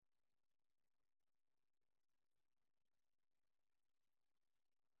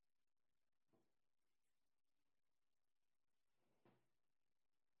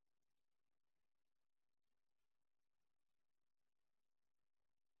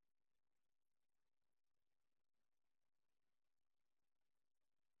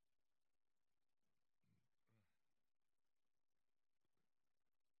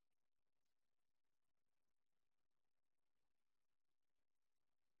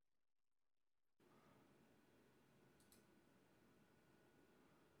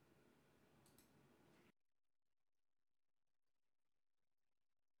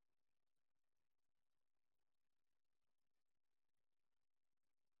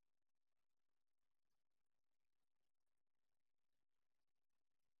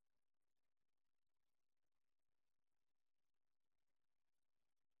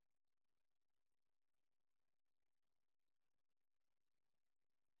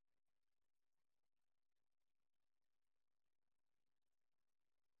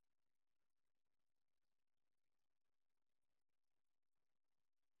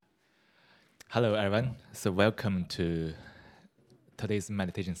Hello, everyone. So, welcome to today's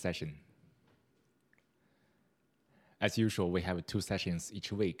meditation session. As usual, we have two sessions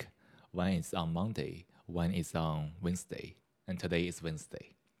each week. One is on Monday, one is on Wednesday, and today is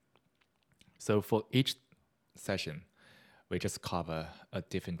Wednesday. So, for each session, we just cover a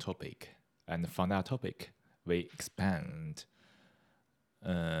different topic, and from that topic, we expand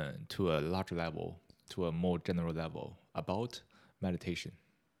to a larger level, to a more general level about meditation.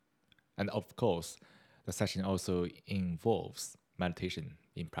 And of course, the session also involves meditation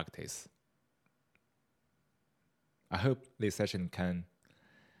in practice. I hope this session can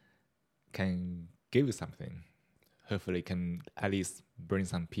give you something. Hopefully, can at least bring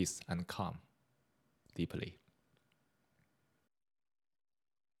some peace and calm deeply.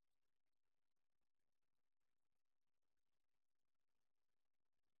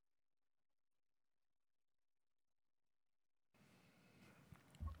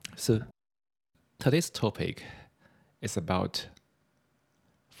 So, today's topic is about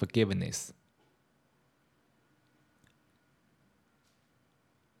forgiveness.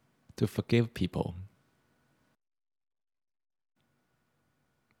 To forgive people,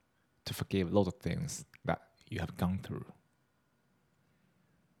 to forgive a lot of things that you have gone through.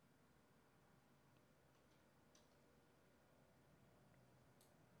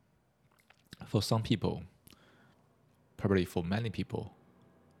 For some people, probably for many people,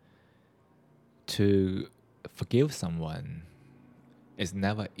 to forgive someone is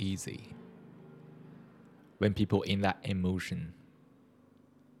never easy. When people in that emotion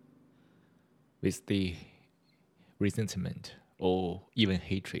with the resentment or even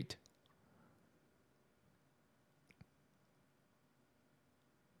hatred,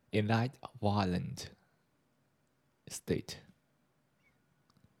 in that violent state,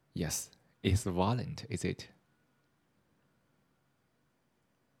 yes, it's violent, is it?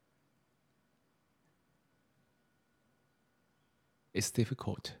 It's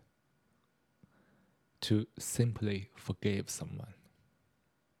difficult to simply forgive someone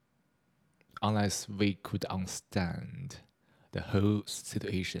unless we could understand the whole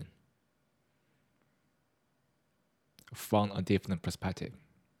situation from a different perspective,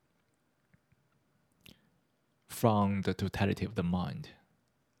 from the totality of the mind,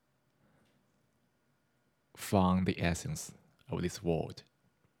 from the essence of this world.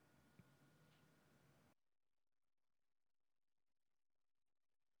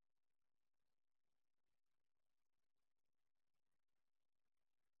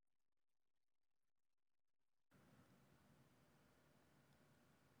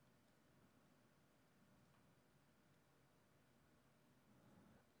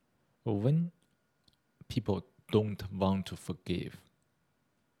 When people don't want to forgive,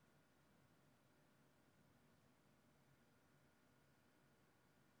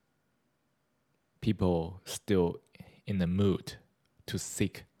 people still in the mood to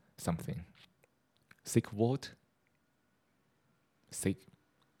seek something. Seek what? Seek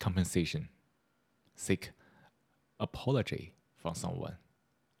compensation. Seek apology from someone,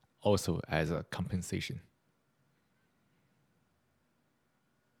 also as a compensation.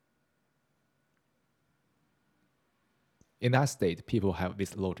 In that state, people have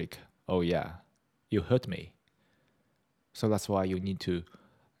this logic. Oh yeah, you hurt me. So that's why you need to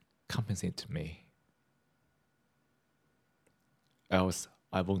compensate me. Else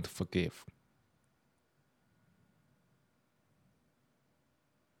I won't forgive.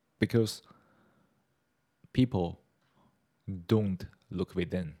 Because people don't look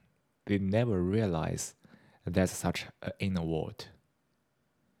within. They never realize there's such an inner world.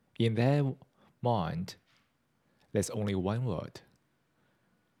 In their mind, there's only one world.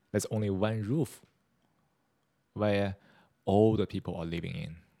 There's only one roof where all the people are living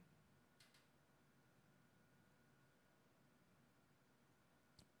in.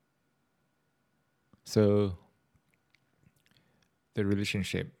 So the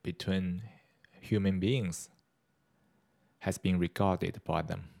relationship between human beings has been regarded by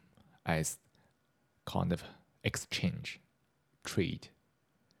them as kind of exchange, trade.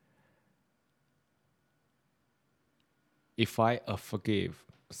 If I forgive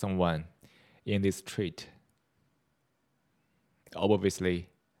someone in this trade, obviously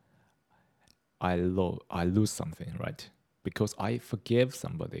I lose something, right? Because I forgive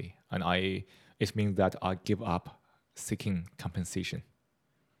somebody, and it means that I give up seeking compensation.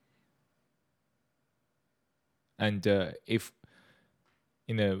 And if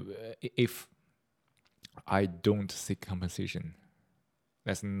I don't seek compensation,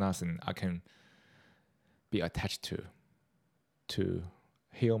 there's nothing I can be attached to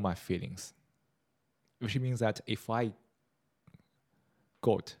heal my feelings. Which means that if I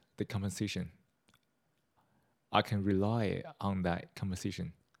got the compensation, I can rely on that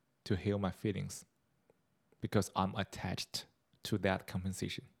compensation to heal my feelings because I'm attached to that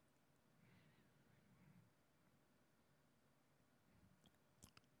compensation.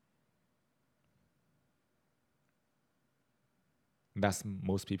 That's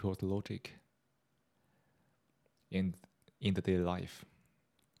most people's logic in the daily life.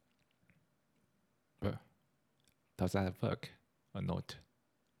 But does that work or not?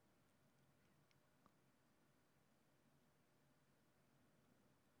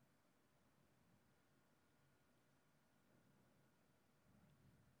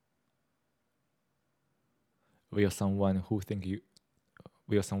 Will someone who think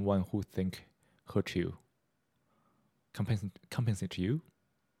hurt you compensate you?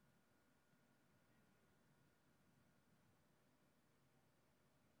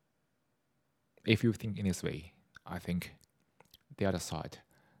 If you think in this way, I think the other side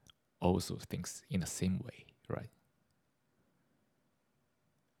also thinks in the same way, right?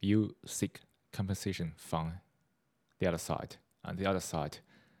 You seek compensation from the other side, and the other side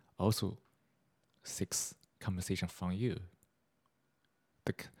also seeks compensation from you.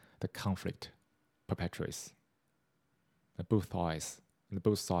 The conflict perpetuates. And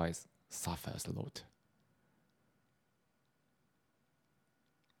both sides suffers a lot.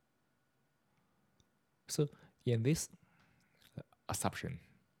 So in this assumption,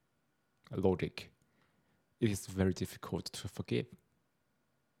 logic, it is very difficult to forgive.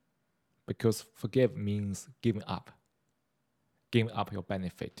 Because forgive means giving up your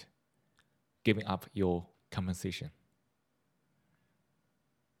benefit, giving up your compensation.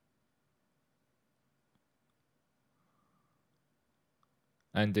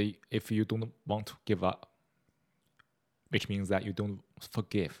 And if you don't want to give up, which means that you don't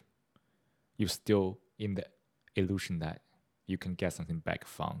forgive, you're still in the illusion that you can get something back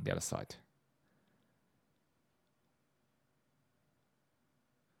from the other side.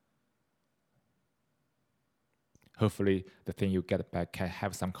 Hopefully, the thing you get back can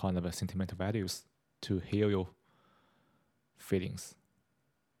have some kind of a sentimental values to heal your feelings.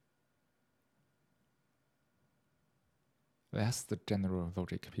 That's the general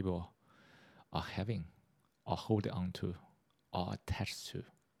logic people are having, are holding on to, are attached to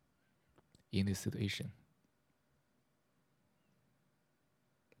in this situation.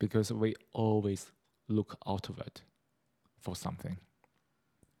 Because we always look outward for something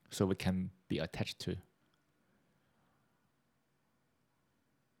so we can be attached to.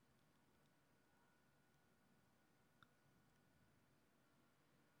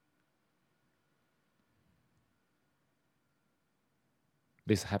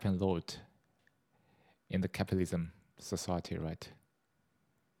 This happens a lot in the capitalism society, right?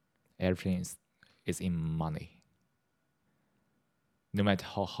 Everything is in money. No matter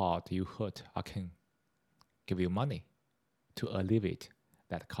how hard you hurt, I can give you money to alleviate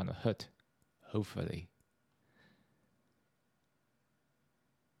that kind of hurt, hopefully.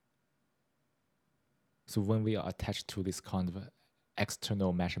 So when we are attached to this kind of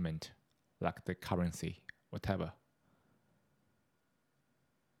external measurement, like the currency, whatever,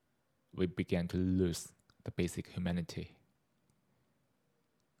 we begin to lose the basic humanity.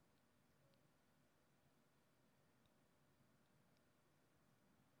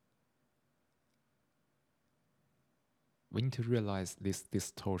 We need to realize this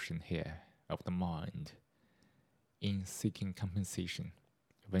distortion here of the mind in seeking compensation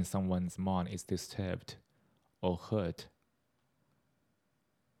when someone's mind is disturbed or hurt.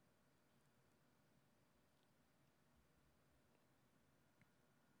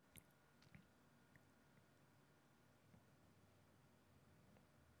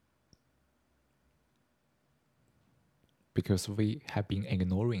 Because we have been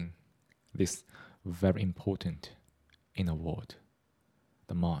ignoring this very important inner world,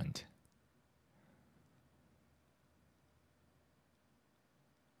 the mind.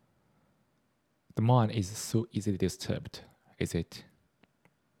 The mind is so easily disturbed, is it?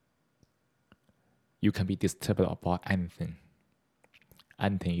 You can be disturbed about anything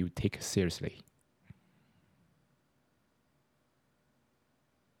you take seriously.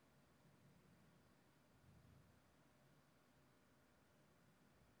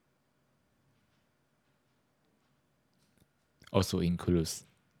 Also includes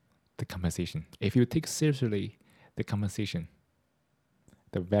the compensation. If you take seriously the compensation,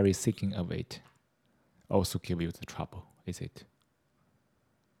 the very seeking of it also give you the trouble, is it?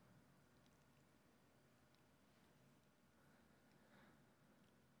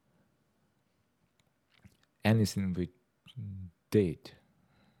 Anything we did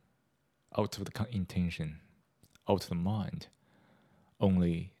out of the intention, out of the mind,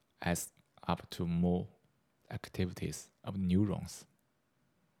 only adds up to more activities of neurons.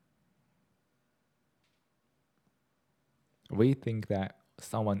 We think that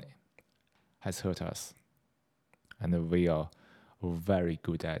someone has hurt us, and we are very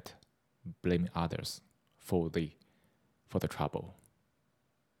good at blaming others for the trouble.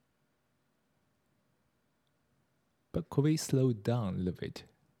 But could we slow down a little bit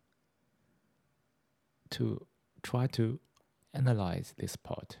to try to analyze this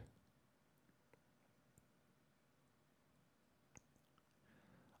part?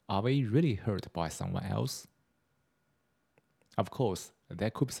 Are we really hurt by someone else? Of course, there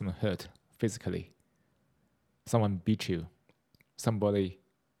could be some hurt physically. Someone beat you, somebody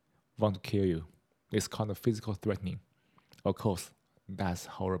want to kill you. This kind of physical threatening. Of course, that's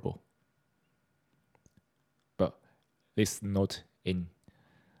horrible. But this is not in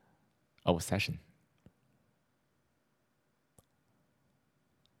our session.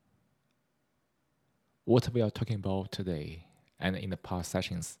 What we are talking about today and in the past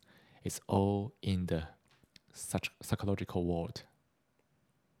sessions is all in the psychological world.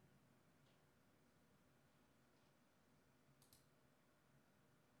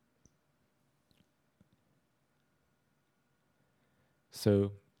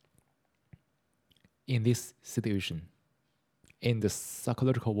 So, in this situation, in the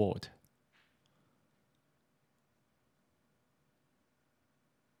psychological world,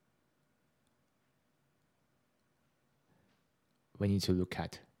 we need to look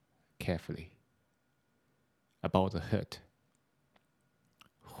at carefully about the hurt.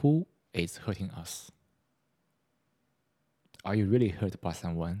 Who is hurting us? Are you really hurt by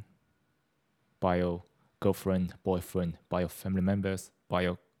someone? By your girlfriend, boyfriend, by your family members, by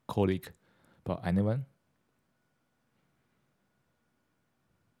your colleague, by anyone?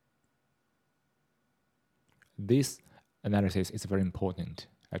 This analysis is very important,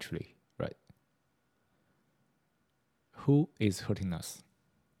 actually, right? Who is hurting us?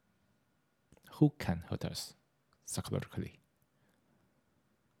 Who can hurt us psychologically?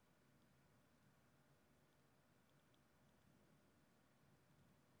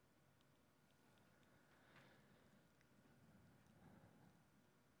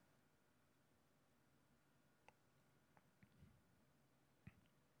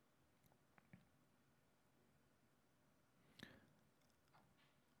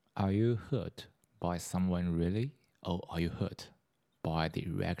 Are you hurt by someone really, or are you hurt by the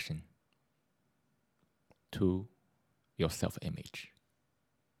reaction to your self-image,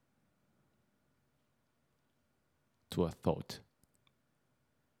 to a thought,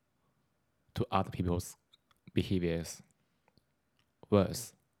 to other people's behaviors,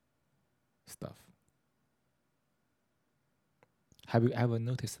 words, stuff? Have you ever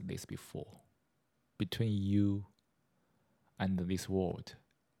noticed this before? Between you and this world,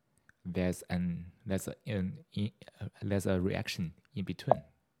 there's a reaction in between.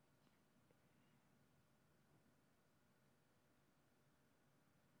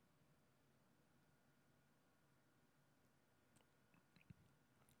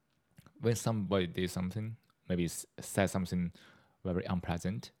 When somebody did something, maybe said something very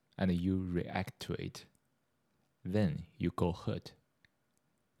unpleasant, and you react to it, then you go hurt.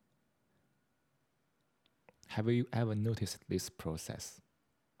 Have you ever noticed this process?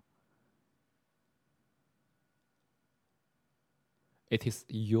 It is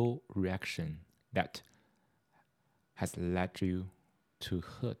your reaction that has led you to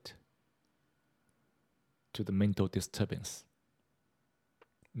hurt, to the mental disturbance,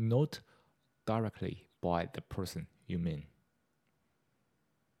 not directly by the person you mean.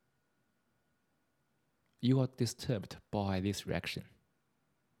 You are disturbed by this reaction.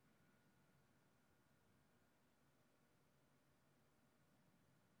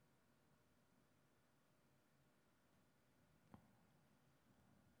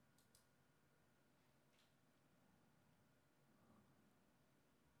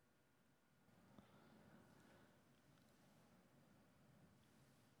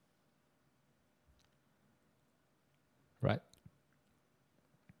 Right?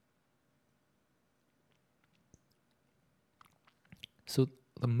 So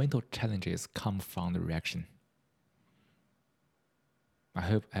the mental challenges come from the reaction. I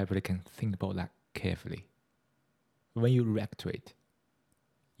hope everybody can think about that carefully. When you react to it,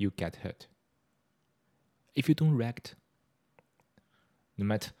 you get hurt. If you don't react, no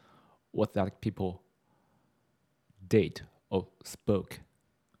matter what the other people did or spoke,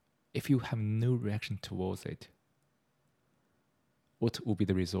 if you have no reaction towards it, what will be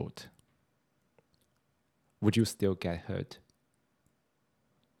the result? Would you still get hurt?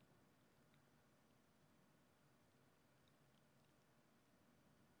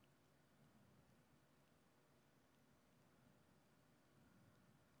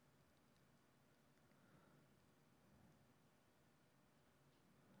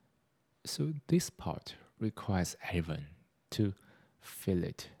 So this part requires everyone to feel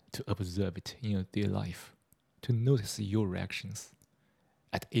it, to observe it in your daily life, to notice your reactions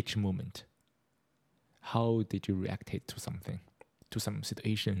at each moment. How did you react to something, to some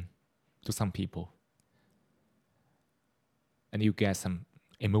situation, to some people? And you get some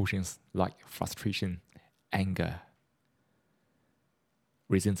emotions like frustration, anger,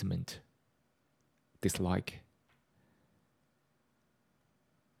 resentment, dislike.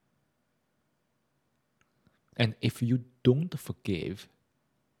 And if you don't forgive,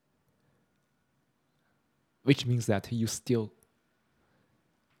 which means that you still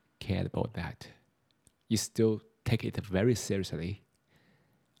care about that, you still take it very seriously,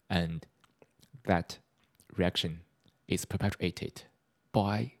 and that reaction is perpetuated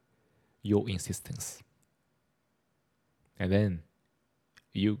by your insistence. And then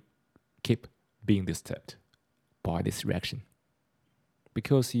you keep being disturbed by this reaction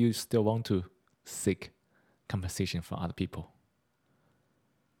because you still want to seek compensation from other people.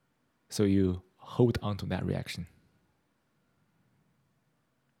 So you hold on to that reaction.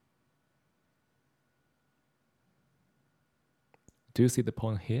 Do you see the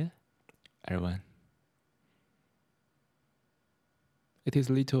point here, everyone? It is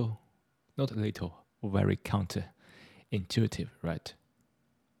not little, very counterintuitive, right?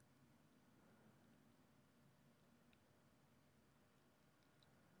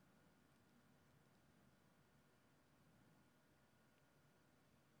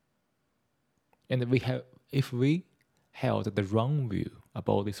 And if we held the wrong view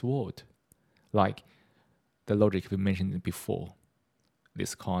about this world, like the logic we mentioned before,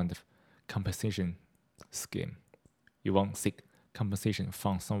 this kind of compensation scheme, you want to seek compensation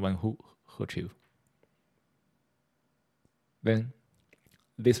from someone who hurt you, then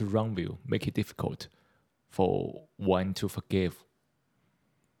this wrong view make it difficult for one to forgive.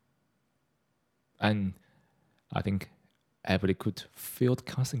 And I think everybody could feel the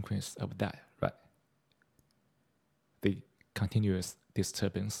consequence of that, right? The continuous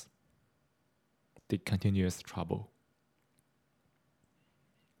disturbance, the continuous trouble.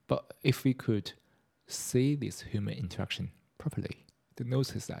 But if we could see this human interaction properly, to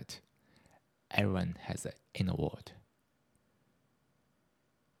notice that everyone has an inner world,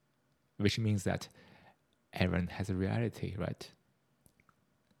 which means that everyone has a reality, right?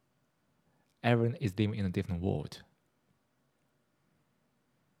 Everyone is living in a different world.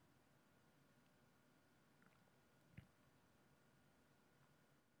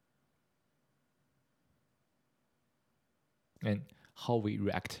 And how we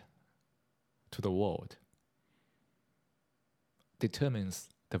react to the world determines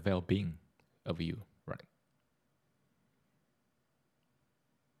the well-being of you, right?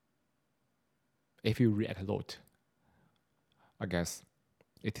 If you react a lot, I guess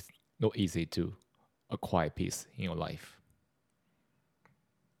it is not easy to acquire peace in your life.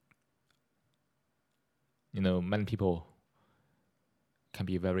 Many people can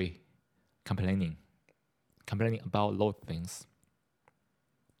be very complaining about a lot of things.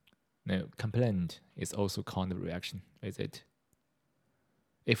 Now, complaint is also kind of reaction, is it?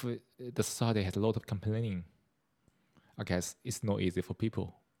 If the society has a lot of complaining, I guess it's not easy for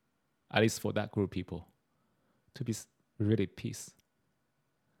people, at least for that group of people, to be really peace.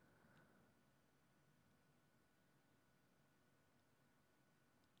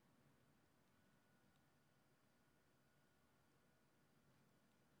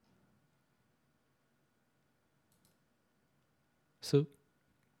 So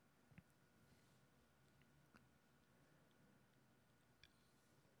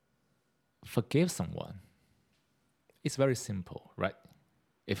forgive someone. It's very simple, right?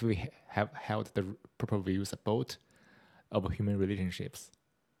 If we have held the proper views about our human relationships,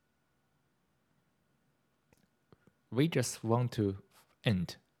 we just want to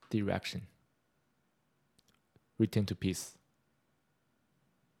end the reaction, return to peace.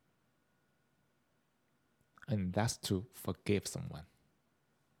 And that's to forgive someone.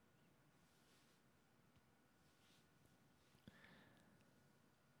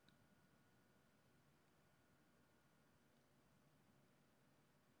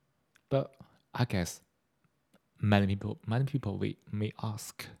 But I guess many people we may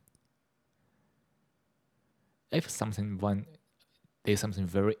ask, if one did something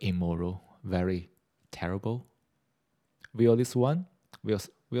very immoral, very terrible, will this one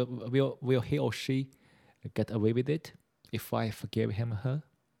will he or she get away with it if I forgive him or her?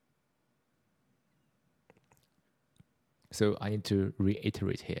 So I need to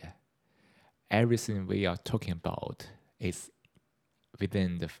reiterate here. Everything we are talking about is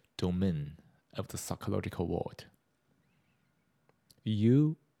within the domain of the psychological world.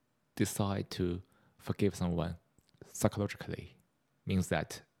 You decide to forgive someone psychologically means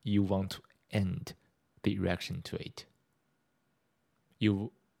that you want to end the reaction to it.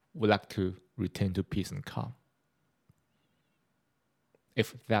 You would like to return to peace and calm.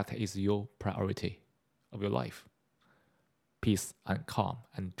 If that is your priority of your life, peace and calm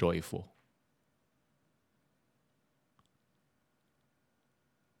and joyful.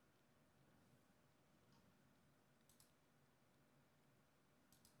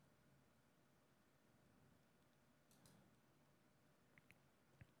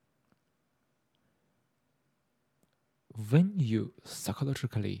 When you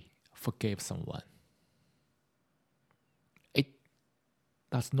psychologically forgive someone, it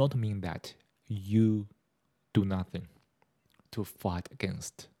does not mean that you do nothing to fight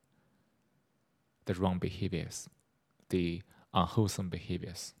against the wrong behaviors, the unwholesome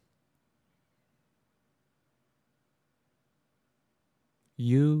behaviors.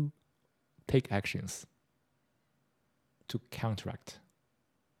 You take actions to counteract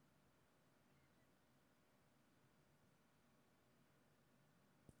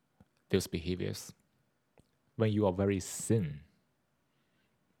those behaviors when you are very sin.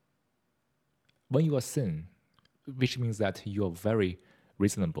 When you are sin, which means that you are very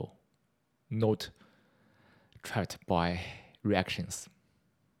reasonable, not trapped by reactions.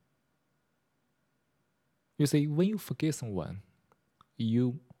 You see, when you forgive someone,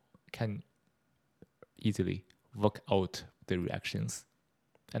 you can easily work out the reactions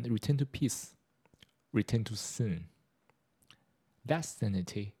and return to peace, return to sin. That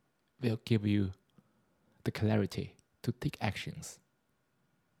sanity will give you the clarity to take actions,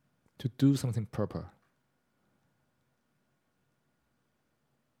 to do something proper,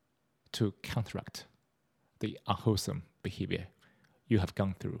 to counteract the unwholesome behavior you have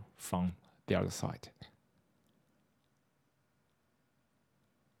gone through from the other side.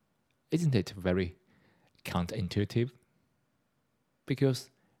 Isn't it very counterintuitive?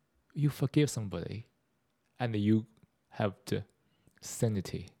 Because you forgive somebody and you have the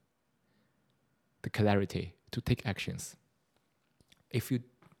sanity, the clarity to take actions. If you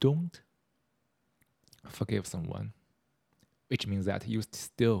don't forgive someone, which means that you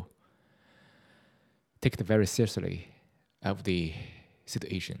still take it very seriously of the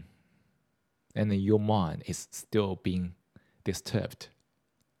situation, and your mind is still being disturbed,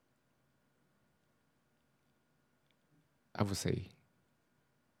 I would say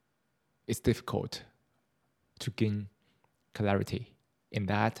it's difficult to gain clarity in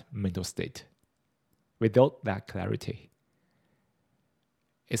that mental state. Without that clarity,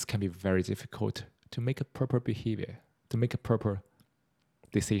 it can be very difficult to make a proper behavior, to make a proper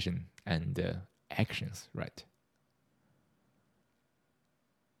decision and actions, right?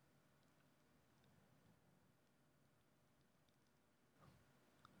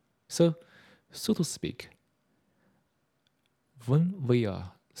 So to speak, when we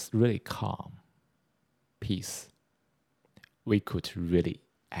are really calm, peace, we could really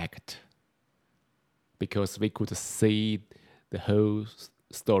act because we could see the whole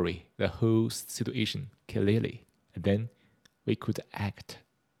story, the whole situation clearly, and then we could act,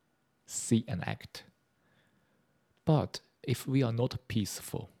 see and act. But if we are not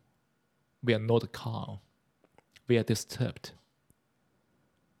peaceful, we are not calm, we are disturbed,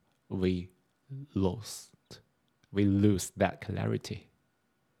 we lose that clarity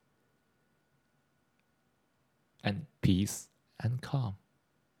and peace and calm.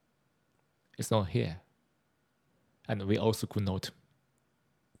 It's not here. And we also could not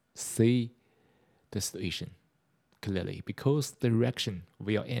see the situation clearly because the direction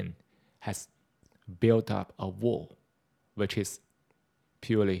we are in has built up a wall which is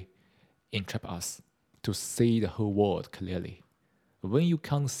purely entrap us to see the whole world clearly. When you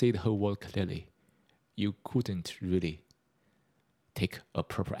can't see the whole world clearly, you couldn't really take a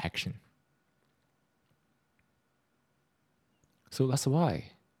proper action. So that's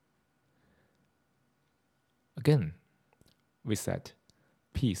why, again, we said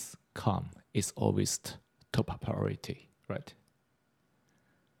peace, calm is always top priority, right?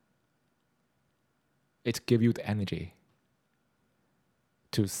 It gives you the energy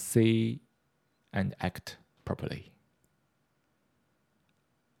to see and act properly.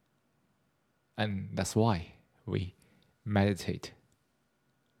 And that's why we meditate.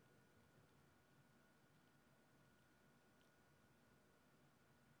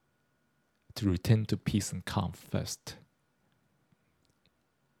 To return to peace and calm first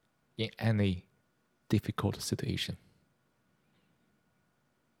in any difficult situation.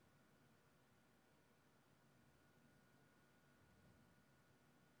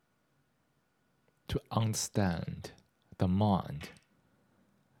 To understand the mind,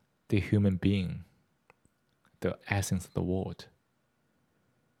 the human being, the essence of the world,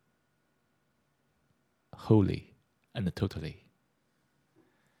 wholly and totally.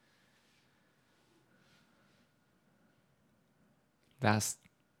 That's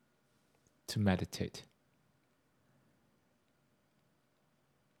to meditate.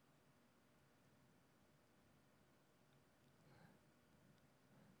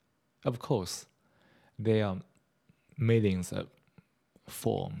 Of course, there are millions of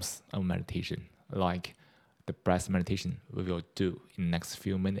forms of meditation, like the breath meditation we will do in the next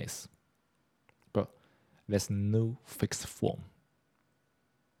few minutes. But there's no fixed form.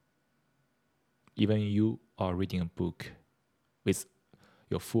 Even you are reading a book with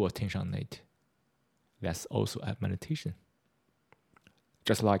your full attention on it, that's also a meditation.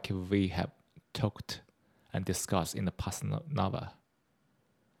 Just like we have talked and discussed in the past novel.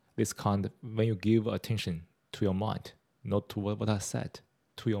 This kind of, when you give attention to your mind, not to what I said,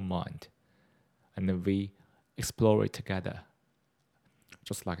 to your mind, and then we explore it together,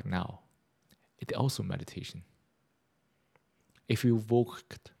 just like now, it's also meditation. If you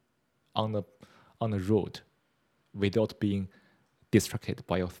walked on the road without being distracted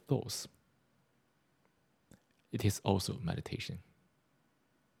by your thoughts, it is also meditation.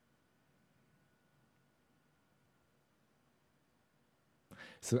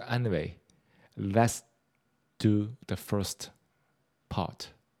 So anyway, let's do the first part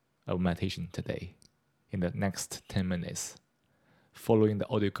of meditation today in the next 10 minutes. Following the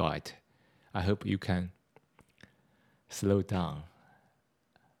audio guide, I hope you can slow down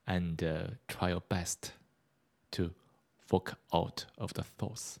and try your best to walk out of the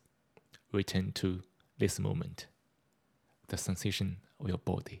thoughts. Return to this moment, the sensation of your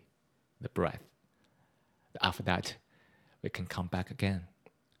body, the breath. After that, we can come back again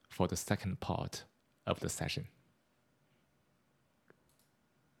for the second part of the session.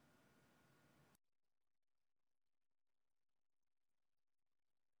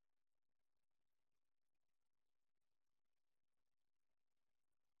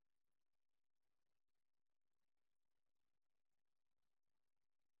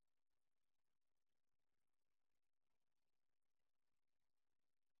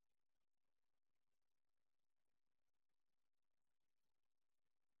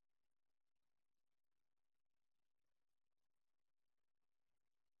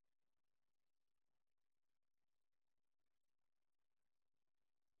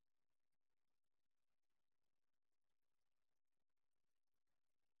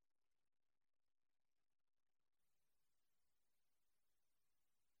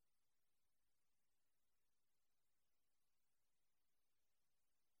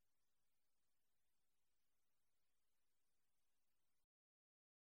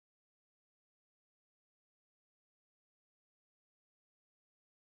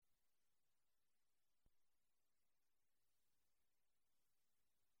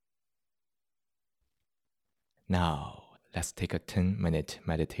 Now, let's take a 10-minute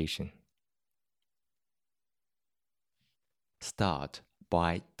meditation. Start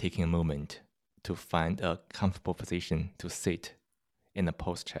by taking a moment to find a comfortable position to sit in a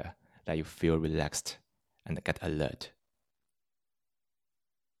posture that you feel relaxed and get alert.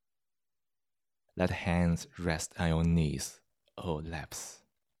 Let hands rest on your knees or laps.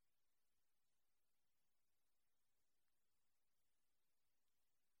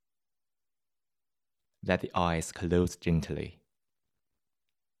 Let the eyes close gently.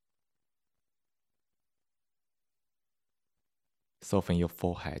 Soften your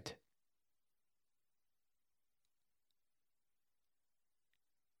forehead.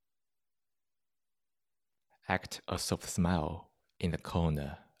 Act a soft smile in the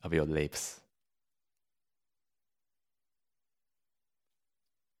corner of your lips.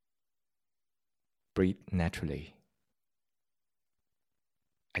 Breathe naturally.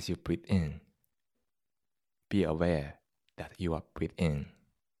 As you breathe in, be aware that you are breathing in.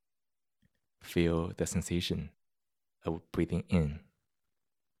 Feel the sensation of breathing in.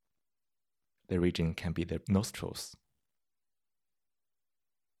 The region can be the nostrils,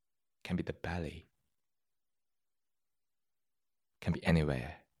 can be the belly, can be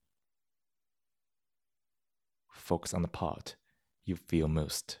anywhere. Focus on the part you feel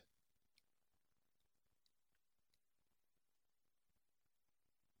most.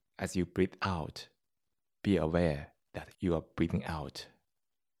 As you breathe out, be aware that you are breathing out.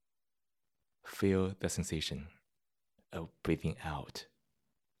 Feel the sensation of breathing out.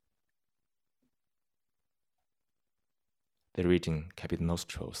 The region can be the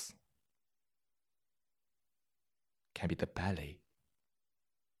nostrils, can be the belly,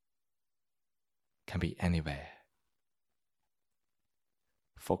 can be anywhere.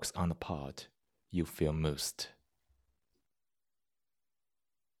 Focus on the part you feel most.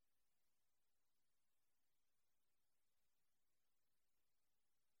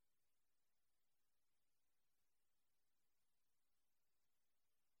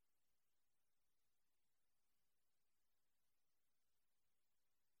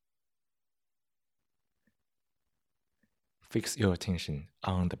 Fix your attention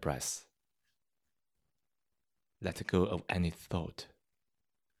on the breath. Let go of any thought,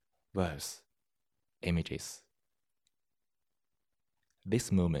 words, images.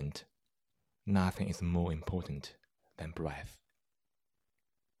 This moment, nothing is more important than breath.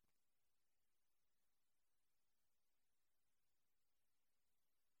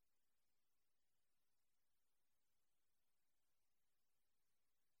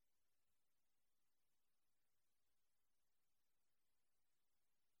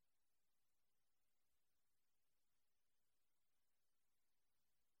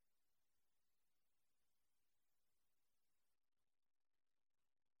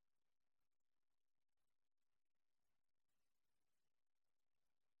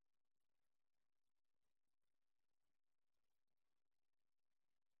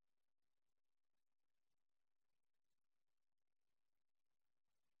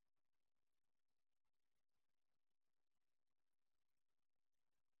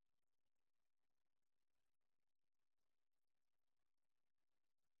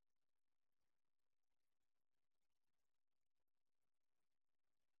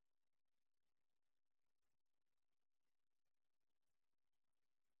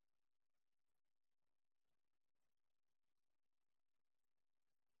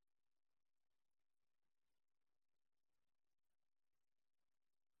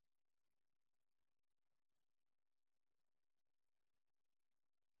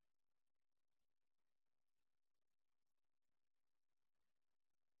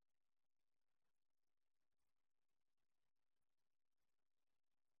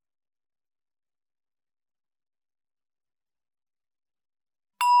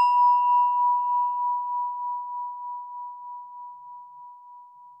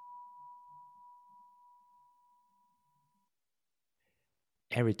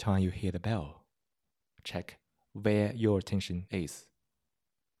 Every time you hear the bell, check where your attention is.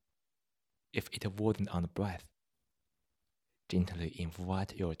 If it wasn't on the breath, gently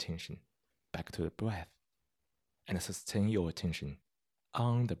invite your attention back to the breath and sustain your attention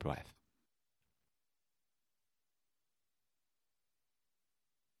on the breath.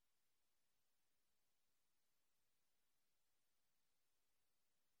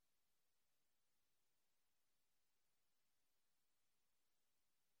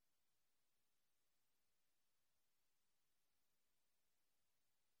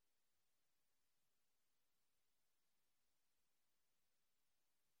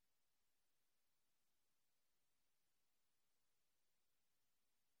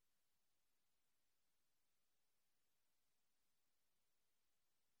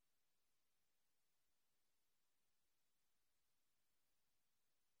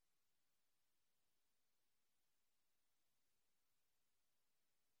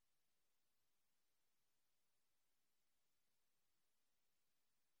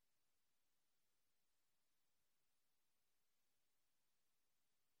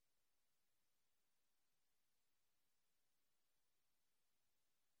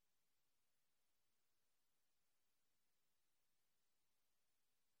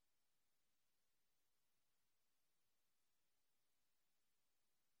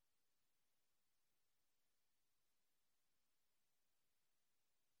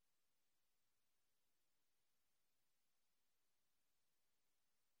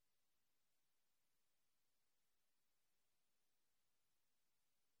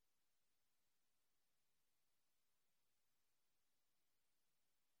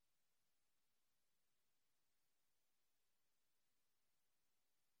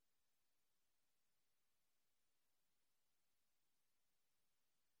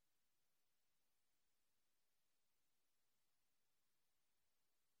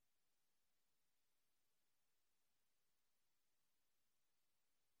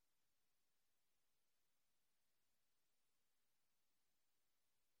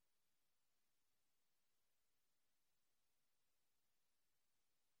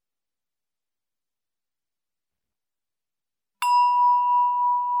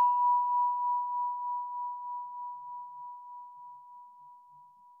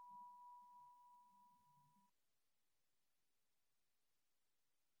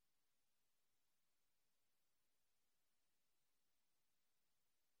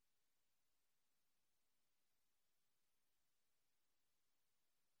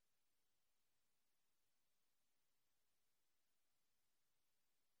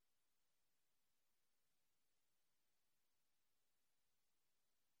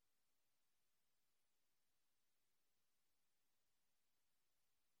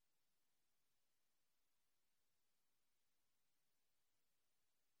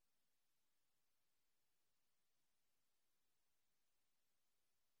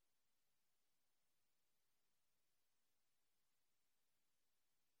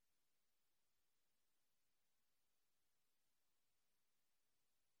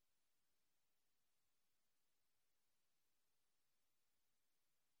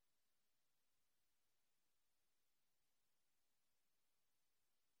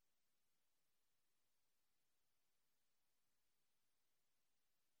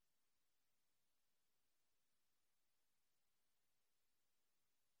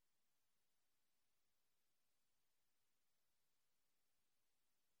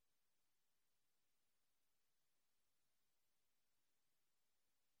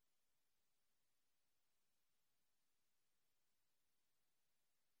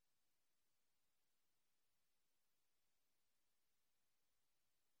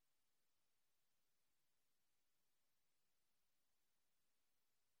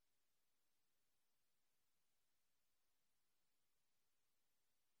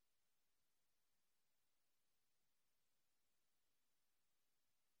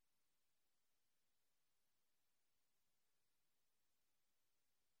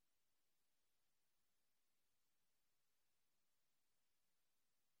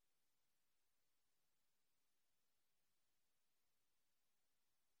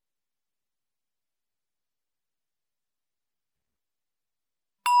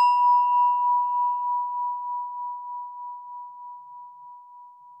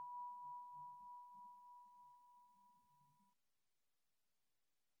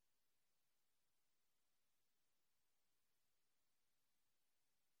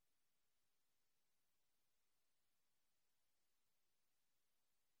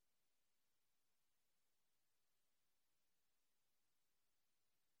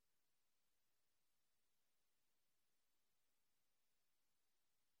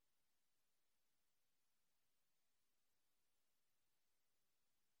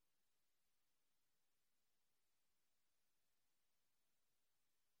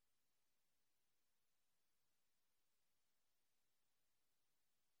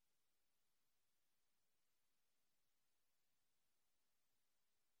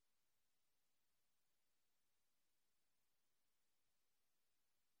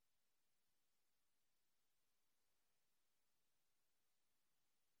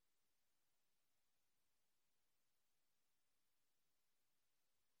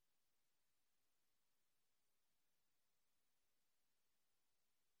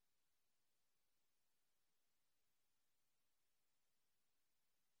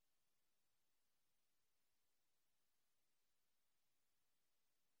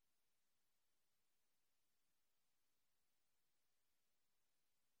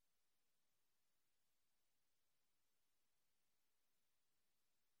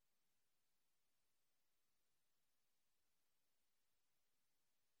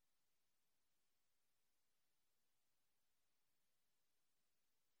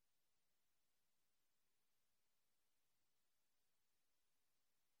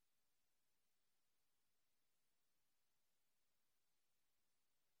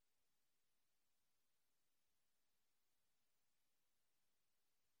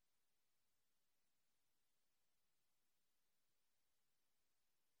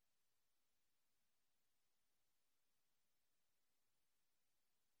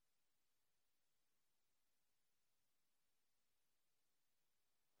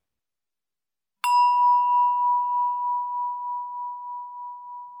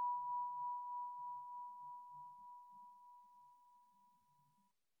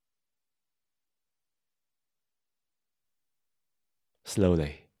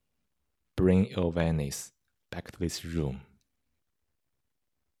 Slowly bring your awareness back to this room.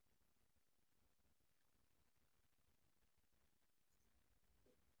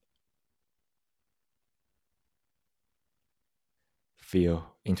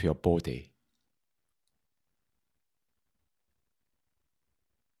 Feel into your body.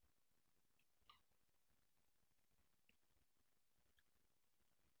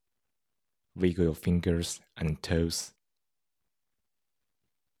 Wiggle your fingers and toes.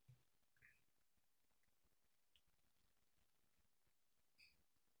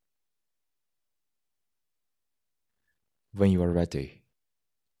 When you are ready,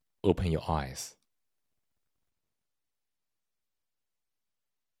 open your eyes.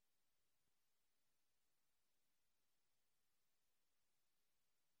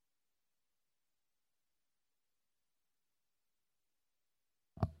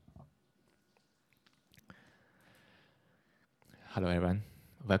 Hello, everyone.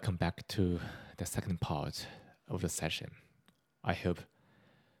 Welcome back to the second part of the session. I hope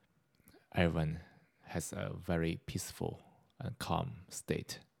everyone has a very peaceful and calm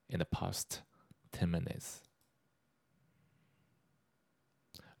state in the past 10 minutes.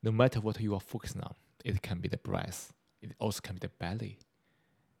 No matter what you are focusing on, it can be the breath, it also can be the belly.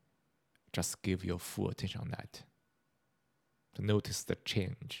 Just give your full attention on that. To notice the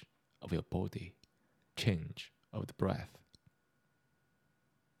change of your body, change of the breath.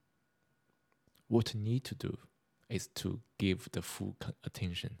 What you need to do is to give the full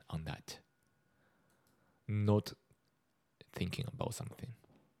attention on that, not thinking about something.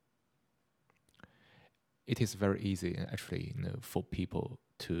 It is very easy, actually, for people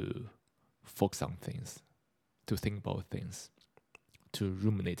to focus on things, to think about things, to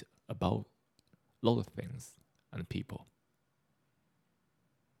ruminate about a lot of things and people.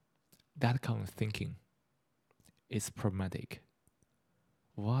 That kind of thinking is problematic.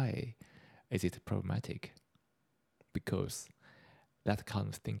 Why is it problematic? Because that kind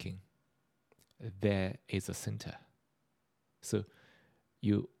of thinking, there is a center. So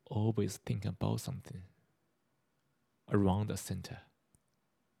you always think about something around the center.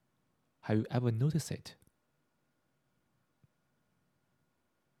 Have you ever noticed it?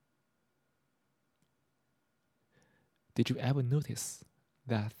 Did you ever notice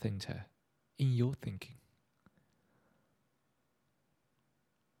that center in your thinking?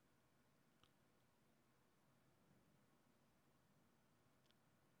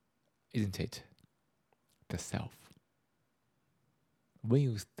 Isn't it the self? When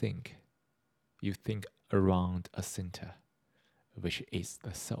you think around a center, which is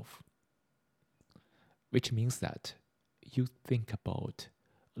the self, which means that you think about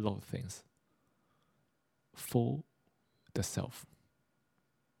a lot of things for the self.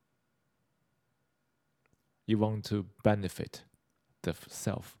 You want to benefit the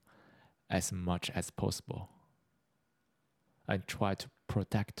self as much as possible and try to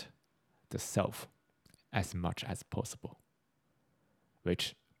protect the self as much as possible,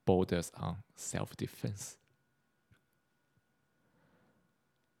 which borders on self-defense.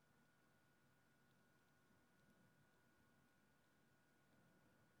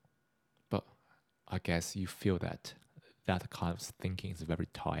 But I guess you feel that kind of thinking is very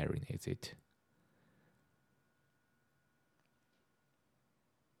tiring, is it?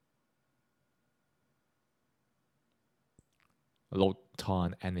 A lot of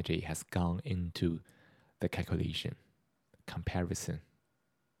time, energy has gone into the calculation, comparison,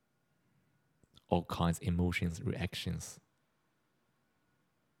 all kinds of emotions, reactions.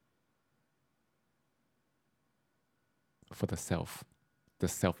 For the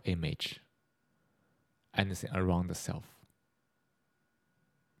self-image, anything around the self.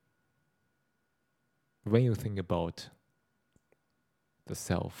 When you think about the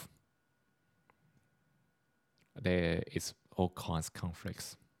self, there is all kinds of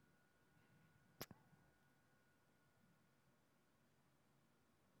conflicts.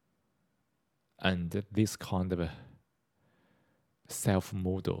 And this kind of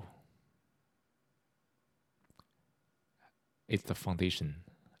self-model is the foundation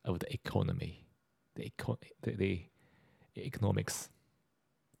of the economy, the economics.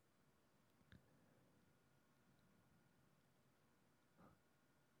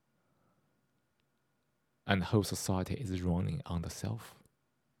 And the whole society is running on the self.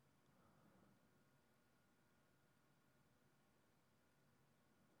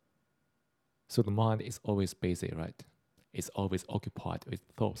 So the mind is always busy, right? It's always occupied with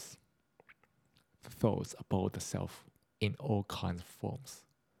thoughts. Thoughts about the self in all kinds of forms.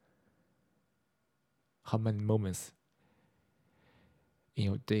 How many moments in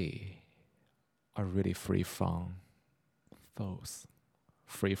your day are really free from thoughts,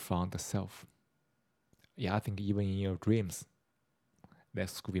 free from the self. Yeah, I think even in your dreams, there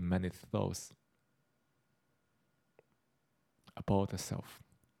could be many thoughts about the self.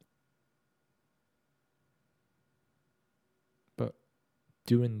 But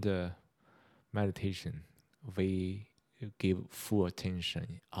during the meditation, we give full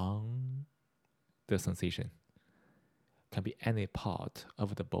attention on the sensation. Can be any part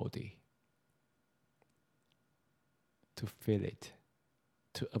of the body. To feel it,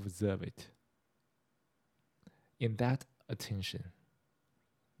 to observe it. In that attention,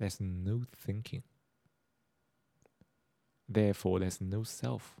 there's no thinking. Therefore, there's no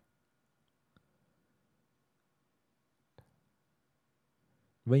self.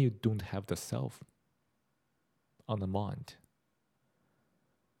 When you don't have the self on the mind,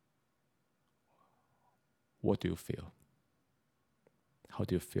 what do you feel? How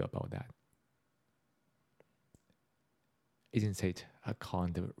do you feel about that? Isn't it a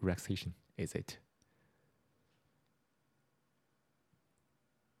kind of relaxation? Is it?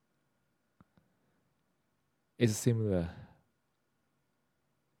 It's similar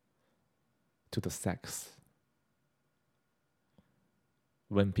to the sex.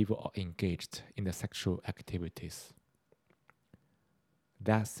 When people are engaged in the sexual activities,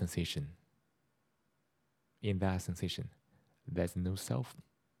 that sensation, in that sensation, there's no self.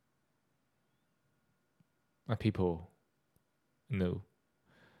 And people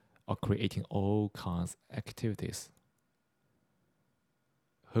are creating all kinds of activities,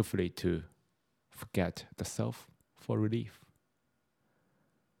 hopefully to forget the self for relief.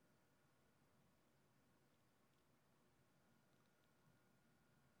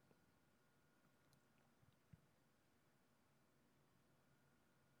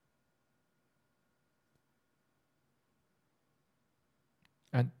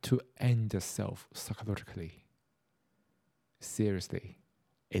 And to end the self psychologically, seriously,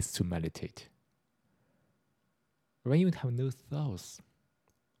 is to meditate. When you have no thoughts,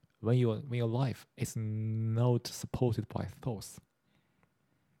 when your life is not supported by thoughts,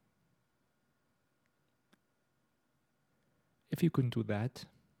 if you can do that,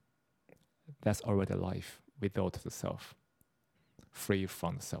 that's already a life without the self, free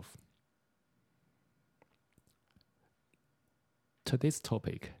from the self. Today's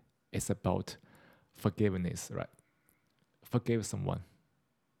topic is about forgiveness, right? Forgive someone.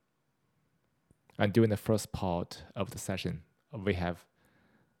 And during the first part of the session, we have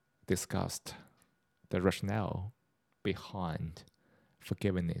discussed the rationale behind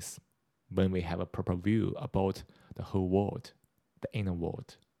forgiveness when we have a proper view about the whole world, the inner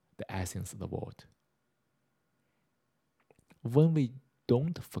world, the essence of the world. When we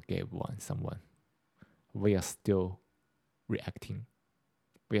don't forgive someone, we are still reacting.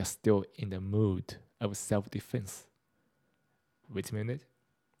 We are still in the mood of self-defense. Wait a minute.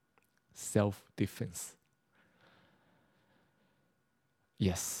 Self-defense.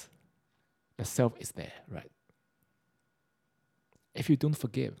 Yes, the self is there, right? If you don't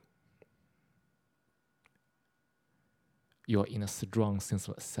forgive, you're in a strong sense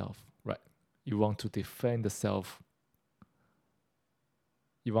of self, right? You want to defend the self.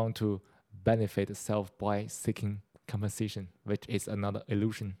 You want to benefit the self by seeking compensation, which is another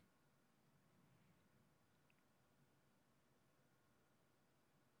illusion.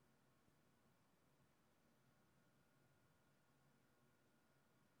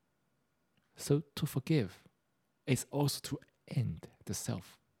 So to forgive is also to end the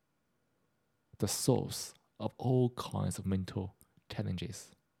self, the source of all kinds of mental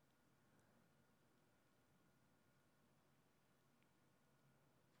challenges.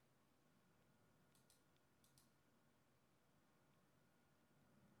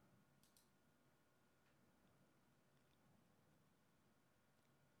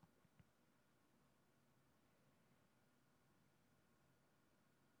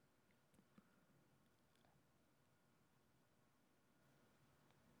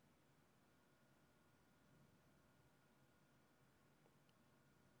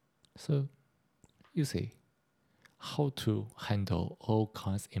 So, you see, how to handle all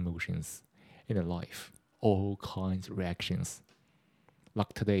kinds of emotions in a life, all kinds of reactions.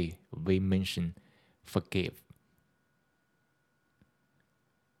 Like today, we mentioned forgive.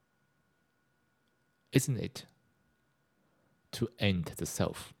 Isn't it to end the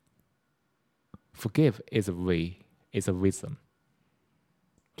self? Forgive is a way, is a wisdom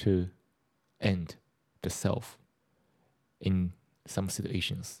to end the self in some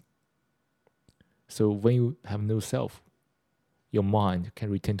situations. So when you have no self, your mind can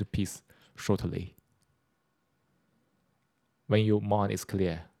return to peace shortly. When your mind is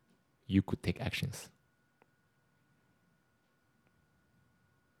clear, you could take actions.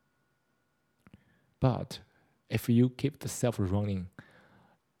 But if you keep the self running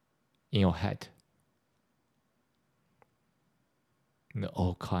in your head,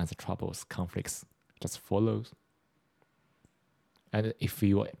 all kinds of troubles, conflicts just follows. And if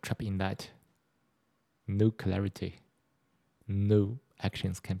you are trapped in that, no clarity, no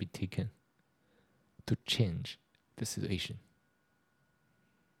actions can be taken to change the situation.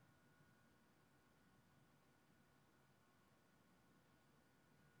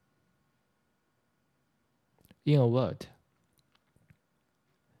 In a word,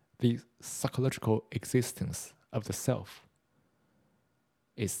 the psychological existence of the self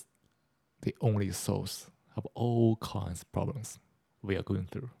is the only source of all kinds of problems we are going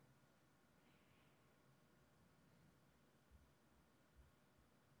through.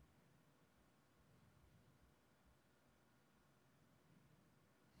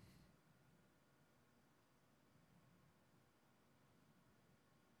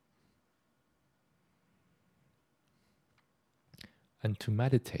 And to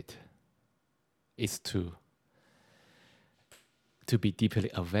meditate is to be deeply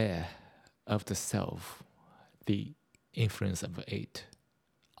aware of the self, the influence of it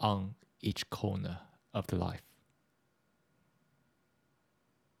on each corner of the life.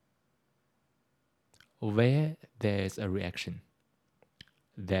 Where there's a reaction,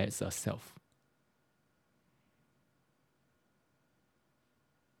 there's a self.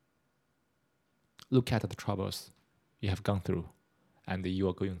 Look at the troubles you have gone through and you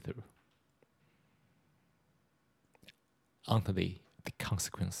are going through. Onto the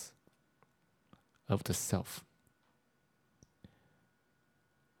consequence of the self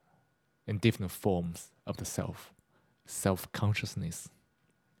in different forms of the self, self-consciousness,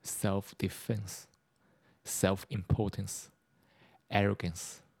 self-defense, self-importance,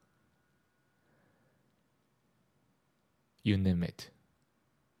 arrogance, you name it.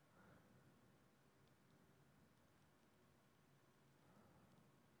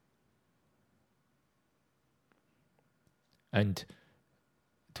 And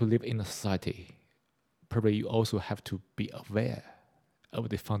to live in a society, probably you also have to be aware of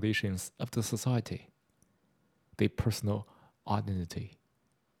the foundations of the society, the personal identity,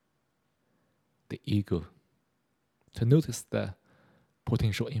 the ego, to notice the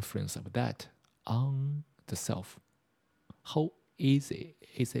potential influence of that on the self. How easy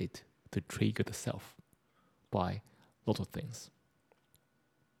is it to trigger the self by lots of things?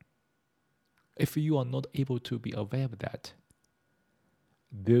 If you are not able to be aware of that,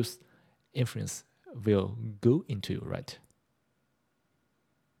 those influence will go into you, right?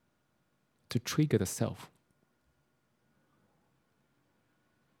 To trigger the self,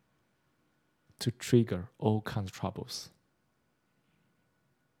 to trigger all kinds of troubles.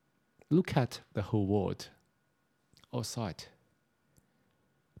 Look at the whole world outside,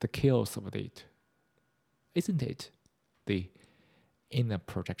 the chaos of it. Isn't it the inner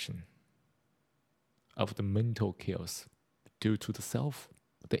projection of the mental chaos due to the self,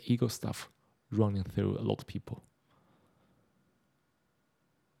 the ego stuff running through a lot of people?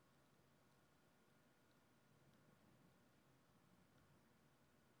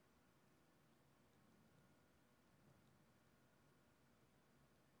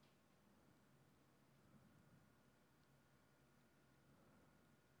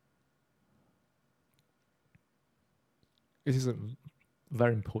 It is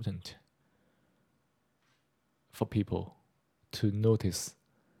very important for people to notice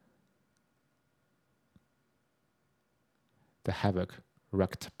the havoc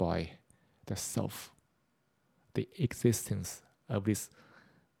wreaked by the self, the existence of this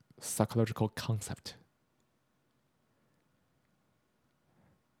psychological concept.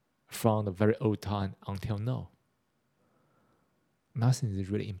 From the very old time until now, nothing is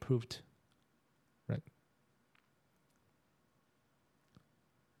really improved, right?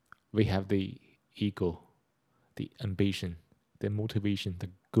 We have the ego, the ambition, the motivation, the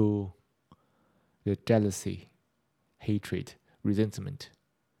goal, the jealousy, hatred, resentment.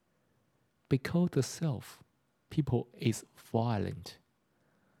 Because the self, people is violent.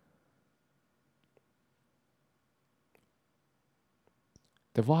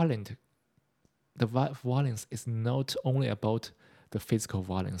 The violence is not only about the physical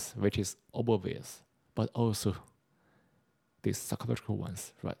violence, which is obvious, but also the psychological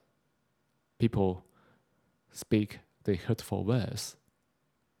ones, right? People speak the hurtful words.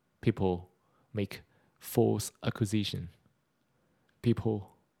 People make false accusation.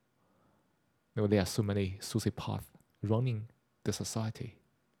 People, there are so many sociopaths running the society.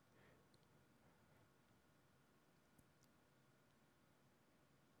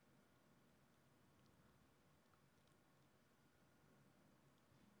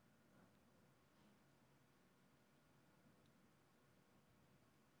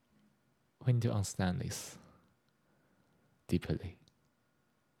 we need to understand this deeply.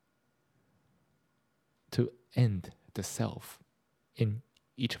 To end the self in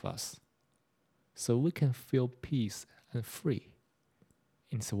each of us, so we can feel peace and free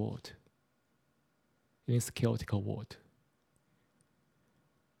in this world, in this chaotic world.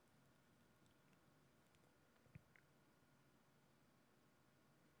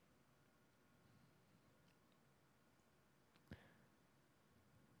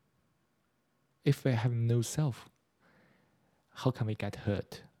 If we have no self, how can we get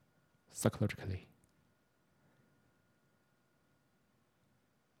hurt psychologically?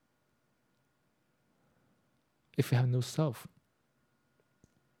 If we have no self,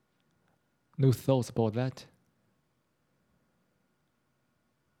 no thoughts about that,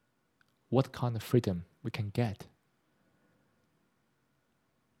 what kind of freedom we can get?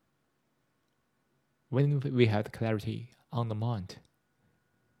 When we have clarity on the mind,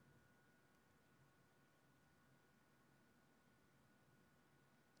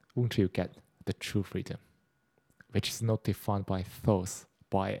 won't you get the true freedom, which is not defined by thoughts,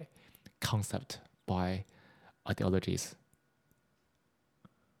 by concept, by ideologies,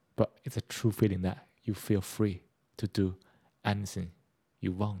 but it's a true feeling that you feel free to do anything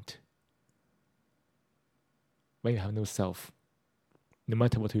you want. When you have no self, no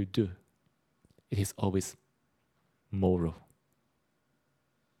matter what you do, it is always moral,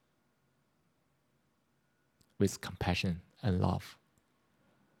 with compassion and love.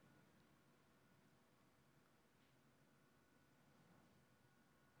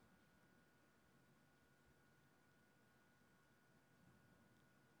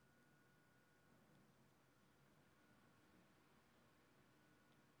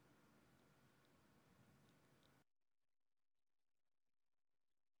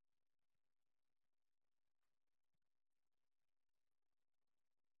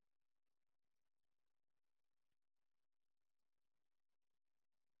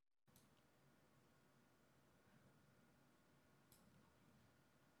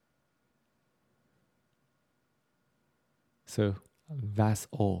 So that's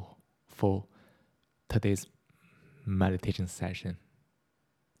all for today's meditation session,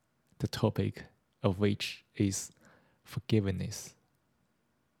 the topic of which is forgiveness.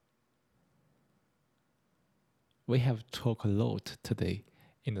 We have talked a lot today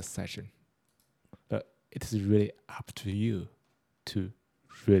in the session, but it is really up to you to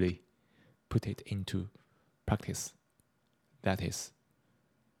really put it into practice. That is,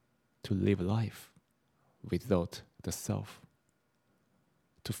 to live life without the self,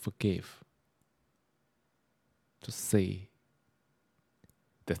 to forgive, to see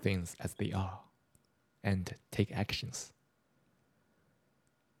the things as they are, and take actions.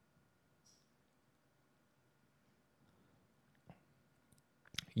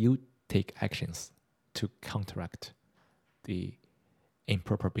 You take actions to counteract the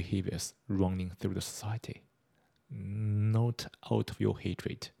improper behaviors running through the society, not out of your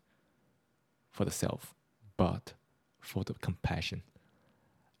hatred for the self, but for the compassion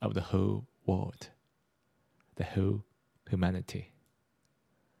of the whole world, the whole humanity.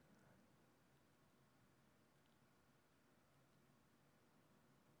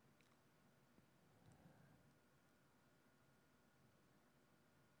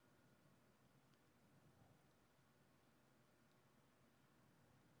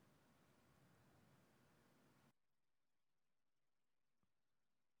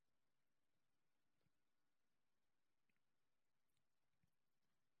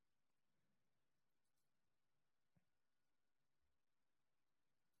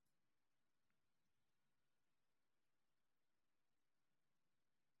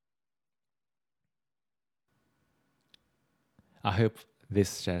 I hope this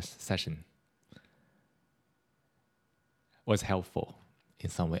session was helpful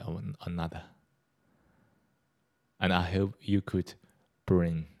in some way or another. And I hope you could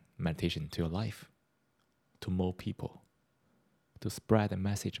bring meditation to your life, to more people, to spread the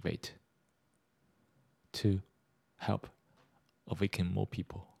message of it, to help awaken more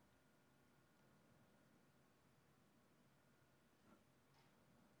people.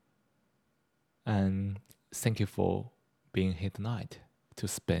 And thank you for being here tonight to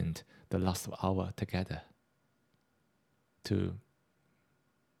spend the last hour together to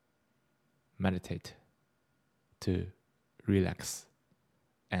meditate, to relax,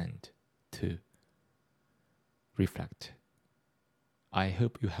 and to reflect. I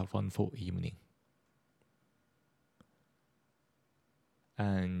hope you have a wonderful evening.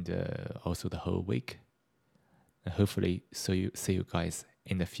 And also the whole week. And hopefully see you guys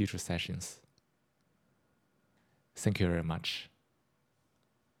in the future sessions. Thank you very much.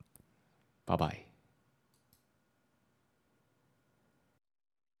 Bye bye.